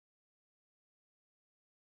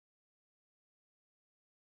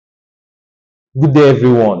Good day,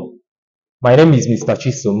 everyone. My name is Mr.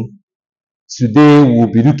 Chisum. Today, we'll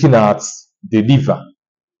be looking at the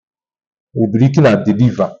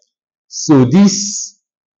liver. So, this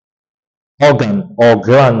organ or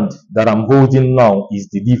gland that I'm holding now is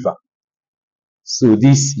the liver. So,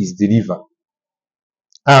 this is the liver.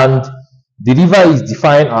 And the liver is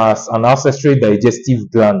defined as an accessory digestive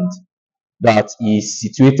gland that is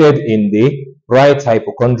situated in the right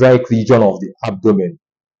hypochondriac region of the abdomen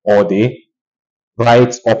or the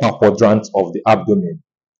right upper quadrant of the abdomen.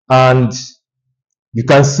 And you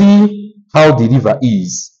can see how the liver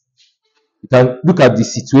is. You can look at the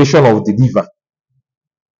situation of the liver.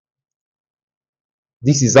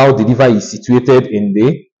 This is how the liver is situated in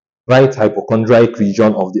the right hypochondriac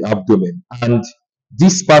region of the abdomen. And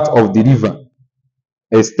this part of the liver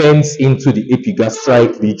extends into the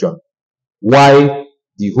epigastric region, while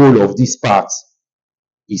the whole of this part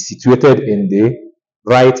is situated in the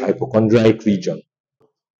right hypochondriac region.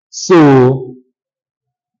 So,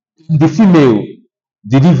 in the female,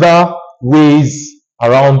 the liver weighs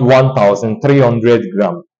around 1,300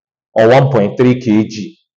 grams or 1.3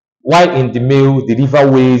 kg, while in the male, the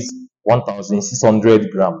liver weighs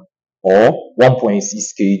 1,600 grams or 1.6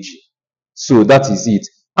 kg. So that is it.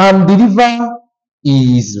 And the liver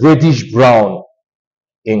is reddish brown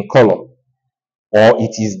in color, or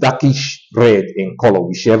it is darkish red in color,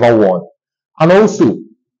 whichever one. And also,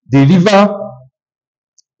 the liver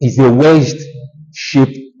is a wedged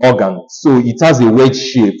shaped organ. So it has a wedge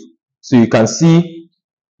shape. So you can see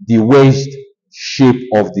the wedged shape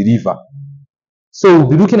of the liver. So we'll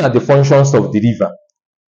be looking at the functions of the liver.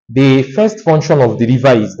 The first function of the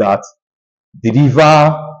liver is that the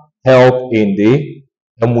liver helps in the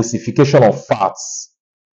emulsification of fats.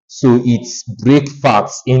 So it breaks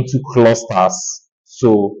fats into clusters.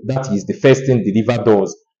 So that is the first thing the liver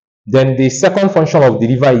does. Then the second function of the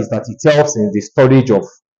liver is that it helps in the storage of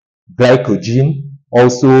glycogen,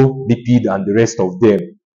 also lipid and the rest of them.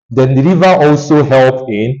 Then the liver also helps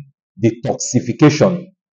in detoxification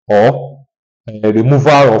or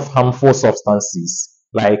removal of harmful substances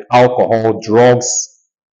like alcohol, drugs,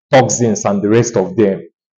 toxins and the rest of them.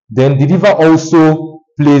 Then the liver also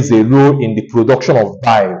plays a role in the production of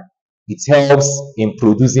bile. It helps in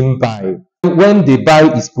producing bile. When the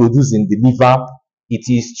bile is produced in the liver, it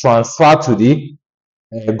is transferred to the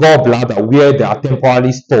gallbladder where they are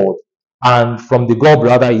temporarily stored, and from the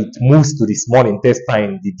gallbladder it moves to the small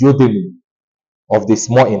intestine, the duodenum of the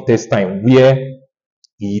small intestine, where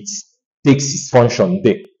it takes its function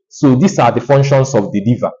there. So these are the functions of the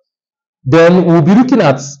liver. Then we'll be looking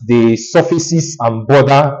at the surfaces and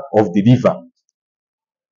border of the liver.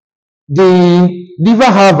 The liver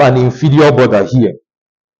have an inferior border here.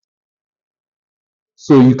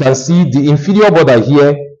 So you can see the inferior border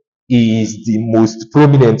here is the most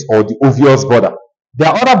prominent or the obvious border. There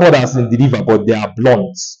are other borders in the liver, but they are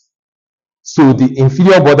blunt. So the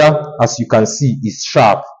inferior border, as you can see, is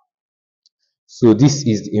sharp. So this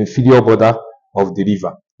is the inferior border of the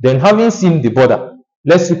liver. Then having seen the border,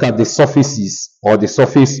 let's look at the surfaces or the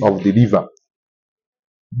surface of the liver.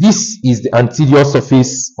 This is the anterior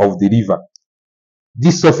surface of the liver.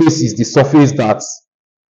 This surface is the surface that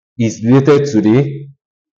is related to the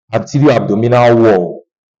anterior abdominal wall.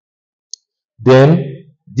 Then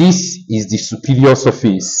this is the superior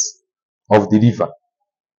surface of the liver.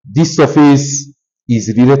 This surface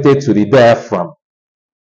is related to the diaphragm.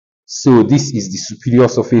 So this is the superior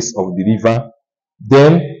surface of the liver.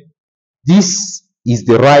 Then this is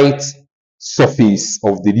the right surface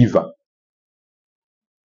of the liver.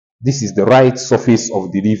 This is the right surface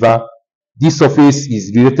of the liver. This surface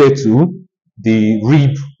is related to the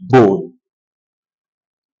rib bone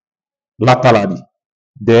laterally.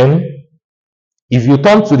 Then if you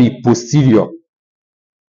turn to the posterior,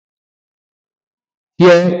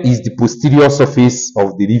 here is the posterior surface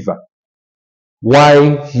of the liver,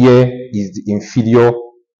 while here is the inferior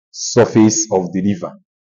surface of the liver.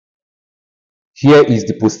 Here is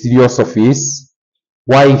the posterior surface,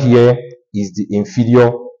 while here is the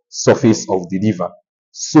inferior surface of the liver.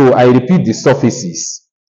 So I repeat the surfaces.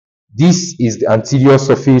 This is the anterior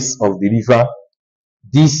surface of the liver.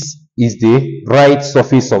 This is the right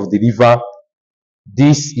surface of the liver.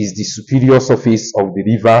 This is the superior surface of the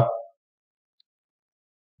liver.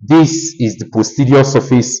 This is the posterior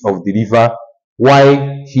surface of the liver,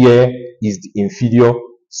 while here is the inferior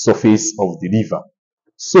surface of the liver.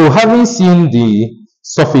 So having seen the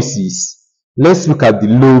surfaces, let's look at the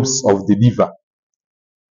lobes of the liver.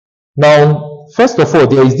 Now, first of all,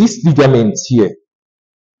 there is this ligament here.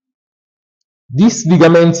 This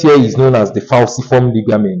ligament here is known as the falciform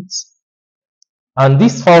ligament. And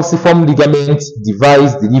this falciform ligament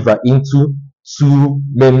divides the liver into two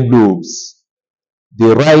main lobes,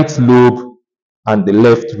 the right lobe and the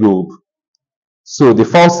left lobe. So the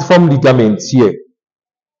falciform ligament here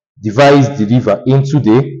divides the liver into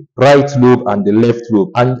the right lobe and the left lobe.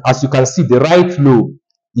 And as you can see, the right lobe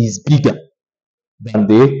is bigger than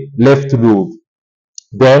the left lobe.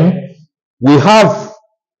 Then we have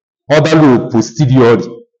other lobe posteriorly.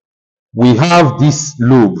 We have this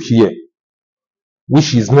lobe here,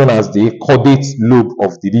 which is known as the caudate lobe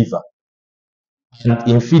of the liver. And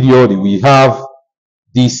inferiorly, we have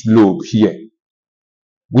this lobe here,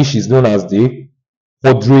 which is known as the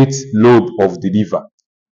quadrate lobe of the liver.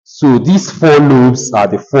 So these four lobes are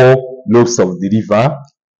the four lobes of the liver: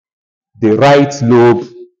 the right lobe,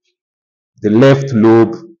 the left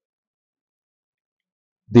lobe,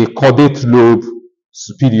 the caudate lobe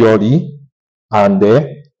superiorly, and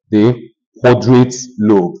the quadrate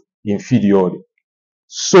lobe inferiorly.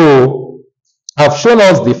 So I've shown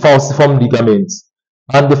us the falciform ligament,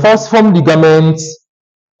 and the falciform ligament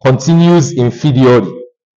continues inferiorly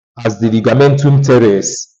as the ligamentum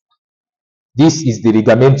teres. This is the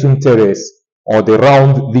ligamentum teres, or the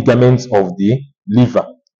round ligament of the liver.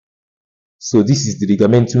 So this is the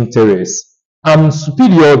ligamentum teres. And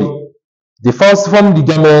superiorly, the falciform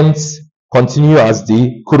ligament continues as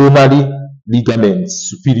the coronary ligament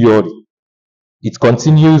superiorly. It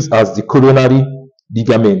continues as the coronary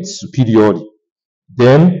ligament superiorly.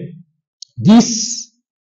 Then this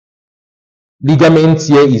ligament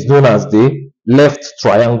here is known as the left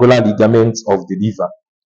triangular ligament of the liver.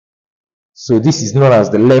 So this is known as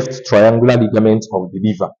the left triangular ligament of the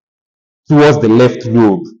liver towards the left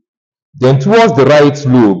lobe. Then towards the right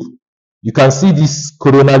lobe, you can see this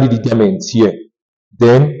coronary ligament here.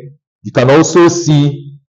 Then you can also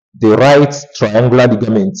see the right triangular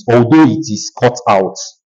ligament, although it is cut out.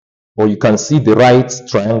 Or you can see the right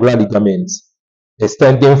triangular ligament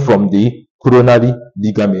extending from the coronary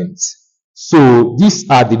ligament. So these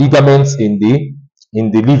are the ligaments in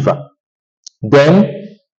the liver. Then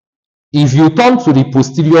if you turn to the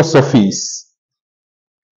posterior surface,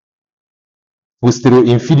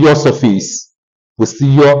 inferior surface,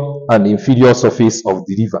 posterior and inferior surface of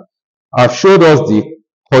the liver, I've showed us the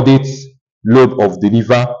caudate lobe of the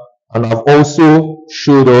liver, and I've also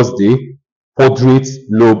showed us the quadrate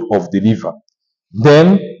lobe of the liver.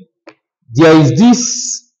 Then there is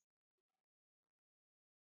this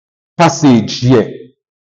passage here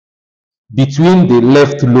between the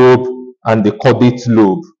left lobe and the caudate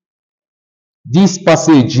lobe. This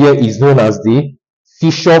passage here is known as the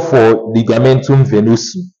fissure for ligamentum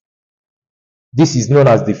venosum. This is known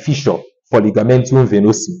as the fissure for ligamentum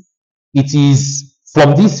venosum. It is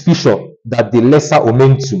from this fissure that the lesser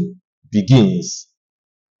omentum begins.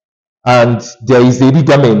 And there is a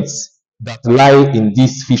ligament that lies in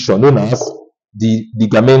this fissure known as the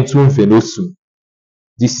ligamentum venosum.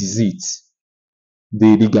 This is it,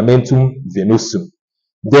 the ligamentum venosum.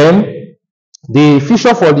 Then the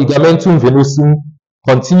fissure for ligamentum venosum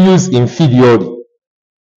continues inferiorly.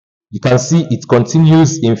 You can see it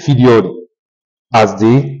continues inferiorly as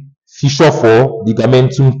the fissure for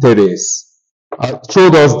ligamentum teres. I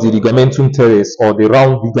showed us the ligamentum teres, or the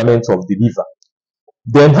round ligament of the liver.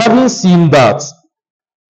 Then, having seen that,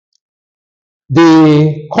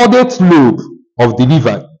 the caudate lobe of the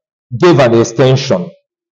liver gave an extension.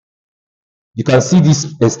 You can see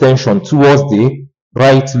this extension towards the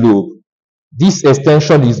right lobe. This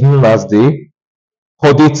extension is known as the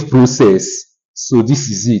caudate process. So this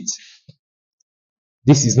is it.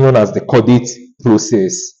 This is known as the caudate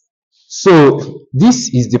process. So this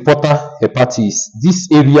is the porta hepatis. This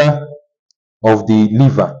area of the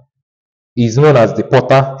liver is known as the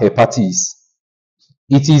porta hepatis.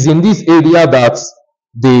 It is in this area that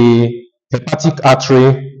the hepatic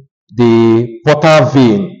artery, the portal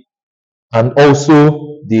vein, and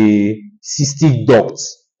also the cystic duct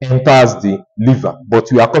enters the liver, but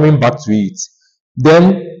we are coming back to it.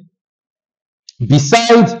 Then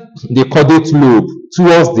beside the caudate lobe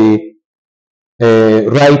towards the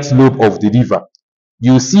right lobe of the liver,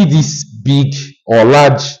 you see this big or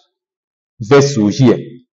large vessel here.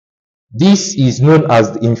 This is known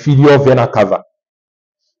as the inferior vena cava,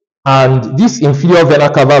 and this inferior vena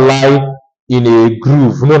cava lies in a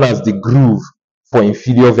groove known as the groove for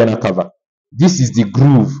inferior vena cava. This is the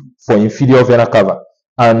groove for inferior vena cava,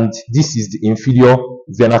 and this is the inferior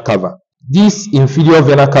vena cava. This inferior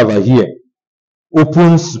vena cava here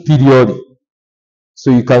opens superiorly,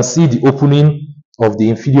 so you can see the opening of the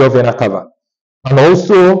inferior vena cava, and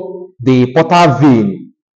also the portal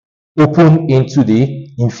vein open into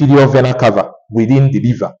the inferior vena cava within the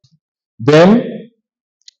liver. Then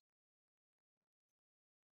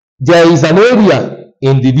there is an area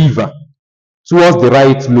in the liver towards the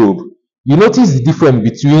right lobe, you notice the difference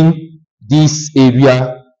between this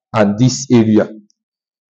area and this area.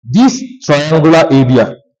 This triangular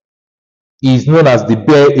area is known as the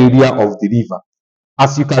bare area of the liver.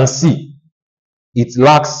 As you can see, it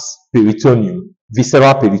lacks peritoneum,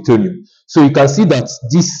 visceral peritoneum. So you can see that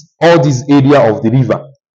all this area of the liver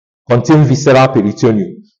contain visceral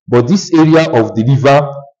peritoneum, but this area of the liver,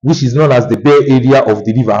 which is known as the bare area of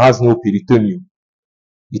the liver, has no peritoneum.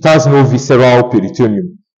 It has no visceral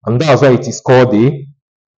peritoneum, and that's why it is called the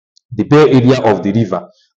bare area of the liver.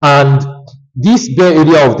 And this bare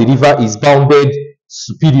area of the liver is bounded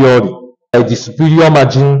superiorly by the superior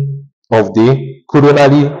margin of the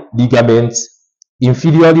coronary ligament,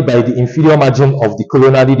 inferiorly by the inferior margin of the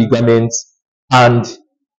coronary ligament, and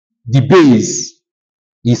the base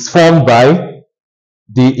is formed by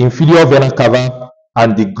the inferior vena cava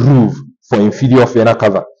and the groove for inferior vena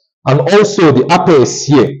cava. And also the apex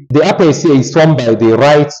here. The apex here is formed by the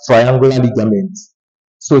right triangular ligament.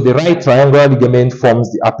 So the right triangular ligament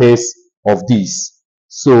forms the apex of this.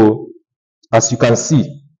 So as you can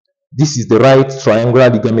see, this is the right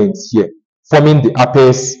triangular ligament here, forming the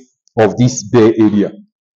apex of this bare area.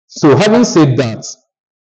 So having said that,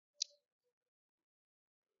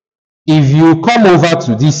 if you come over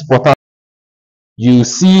to this portal, you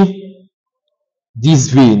see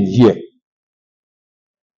this vein here.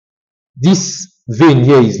 This vein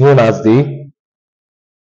here is known as the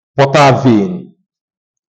portal vein.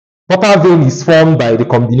 Portal vein is formed by the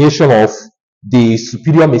combination of the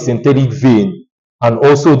superior mesenteric vein and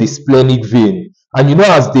also the splenic vein. And you know,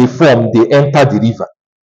 as they form, they enter the liver.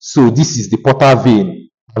 So this is the portal vein,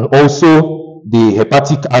 and also the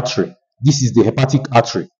hepatic artery. This is the hepatic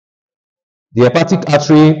artery. The hepatic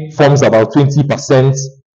artery forms about 20%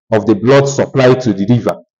 of the blood supply to the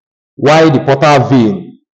liver, while the portal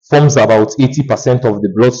vein forms about 80% of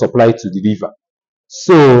the blood supply to the liver.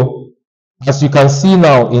 So as you can see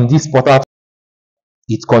now in this portal,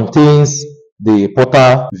 it contains the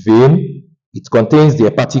portal vein, it contains the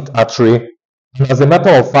hepatic artery, and as a matter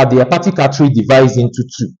of fact, the hepatic artery divides into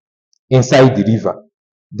two inside the liver: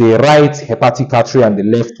 the right hepatic artery and the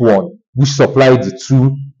left one, which supply the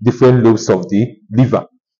two different lobes of the liver.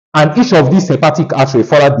 And each of these hepatic artery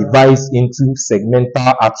further divides into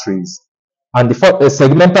segmental arteries, and the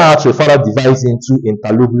segmental artery further divides into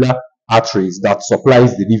interlobular arteries that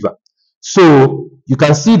supplies the liver. So you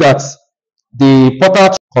can see that the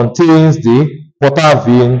portal contains the portal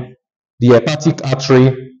vein, the hepatic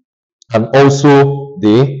artery, and also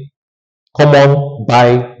the common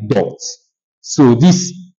bile ducts. So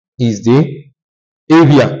this is the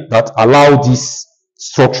area that allow these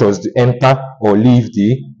structures to enter or leave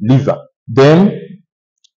the liver. Then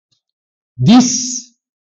this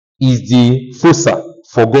is the fossa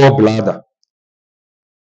for gallbladder.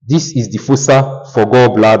 This is the fossa for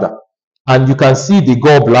gallbladder, and you can see the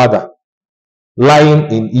gallbladder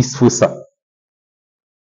lying in its fossa.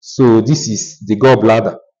 So this is the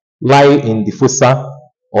gallbladder lying in the fossa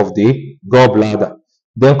of the gallbladder.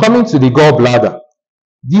 Then coming to the gallbladder,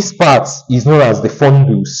 this part is known as the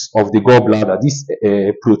fundus of the gallbladder. This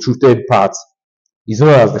protruded part is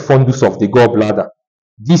known as the fundus of the gallbladder.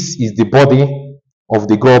 This is the body of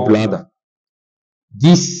the gallbladder.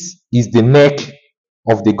 This is the neck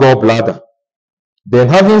of the gallbladder. Then,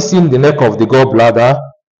 having seen the neck of the gallbladder,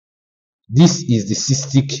 this is the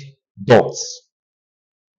cystic duct.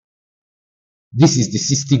 This is the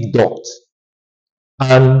cystic duct.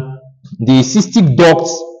 And the cystic duct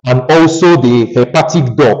and also the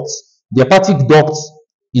hepatic duct. The hepatic duct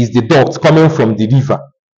is the duct coming from the liver,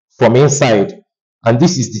 from inside, and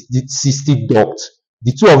this is the cystic duct.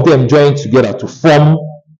 The two of them join together to form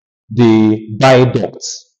the bile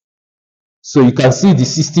ducts. So you can see the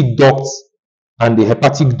cystic duct and the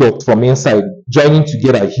hepatic duct from inside joining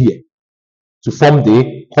together here to form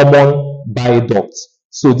the common bile duct.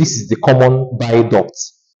 So this is the common bile duct.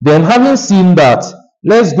 Then, having seen that,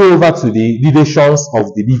 let's go over to the relations of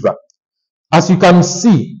the liver. As you can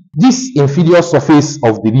see, this inferior surface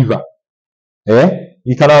of the liver,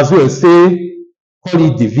 you can as well say, call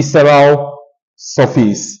it the visceral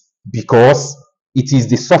surface, because it is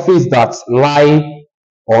the surface that lie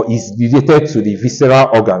or is related to the visceral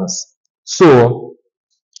organs. So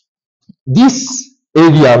this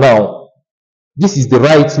area now, this is the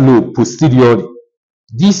right lobe posteriorly.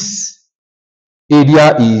 This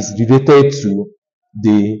area is related to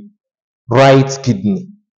the right kidney.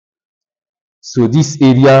 So this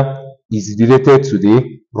area is related to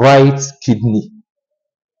the right kidney.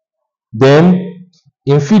 Then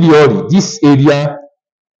inferiorly, this area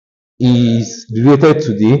is related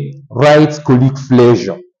to the right colic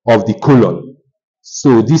flexure of the colon.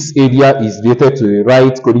 So this area is related to the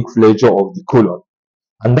right colic flexure of the colon,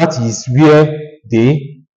 and that is where the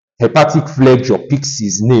hepatic flexure picks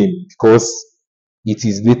its name because it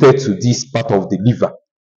is related to this part of the liver.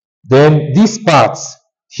 Then this part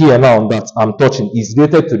here now that I'm touching is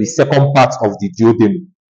related to the second part of the duodenum.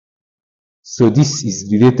 So this is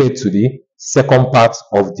related to the second part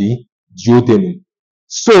of the duodenum.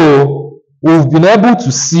 So we've been able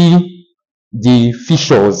to see the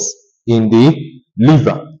fissures in the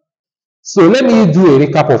liver. So let me do a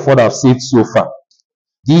recap of what I've said so far.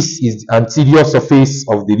 This is the anterior surface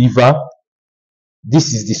of the liver.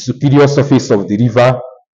 This is the superior surface of the liver.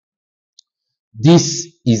 This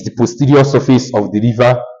is the posterior surface of the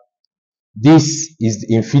liver. This is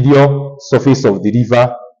the inferior surface of the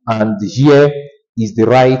liver. And here is the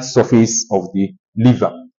right surface of the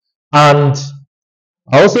liver. And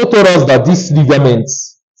I also told us that this ligament,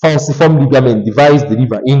 falciform ligament, divides the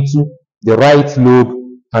liver into the right lobe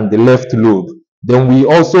and the left lobe. Then we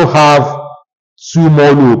also have two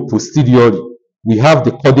more lobes posteriorly. We have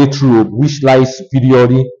the caudate lobe, which lies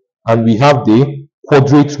superiorly, and we have the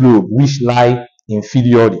quadrate lobe, which lie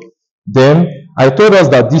inferiorly. Then I told us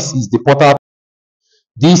that this is the portal.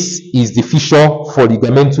 This is the fissure for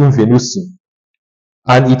ligamentum venosum,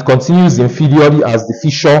 and it continues inferiorly as the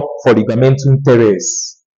fissure for ligamentum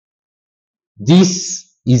teres. This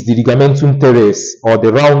is the ligamentum teres, or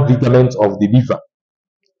the round ligament of the liver.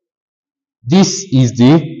 This is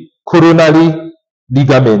the coronary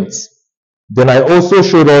ligament. Then I also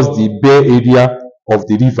showed us the bare area of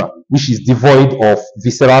the liver, which is devoid of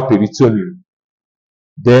visceral peritoneum.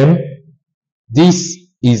 Then this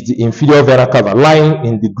is the inferior vena cava, lying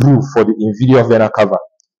in the groove for the inferior vena cava.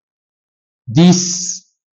 This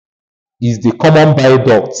is the common bile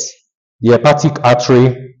duct, the hepatic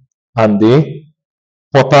artery, and the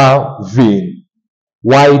portal vein.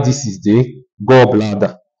 Why this is the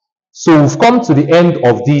gallbladder. So we've come to the end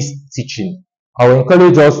of this teaching. I will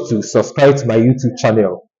encourage us to subscribe to my YouTube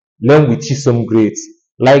channel, Learn with Chisom Great.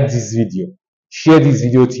 Like this video, share this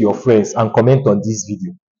video to your friends, and comment on this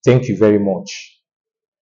video. Thank you very much.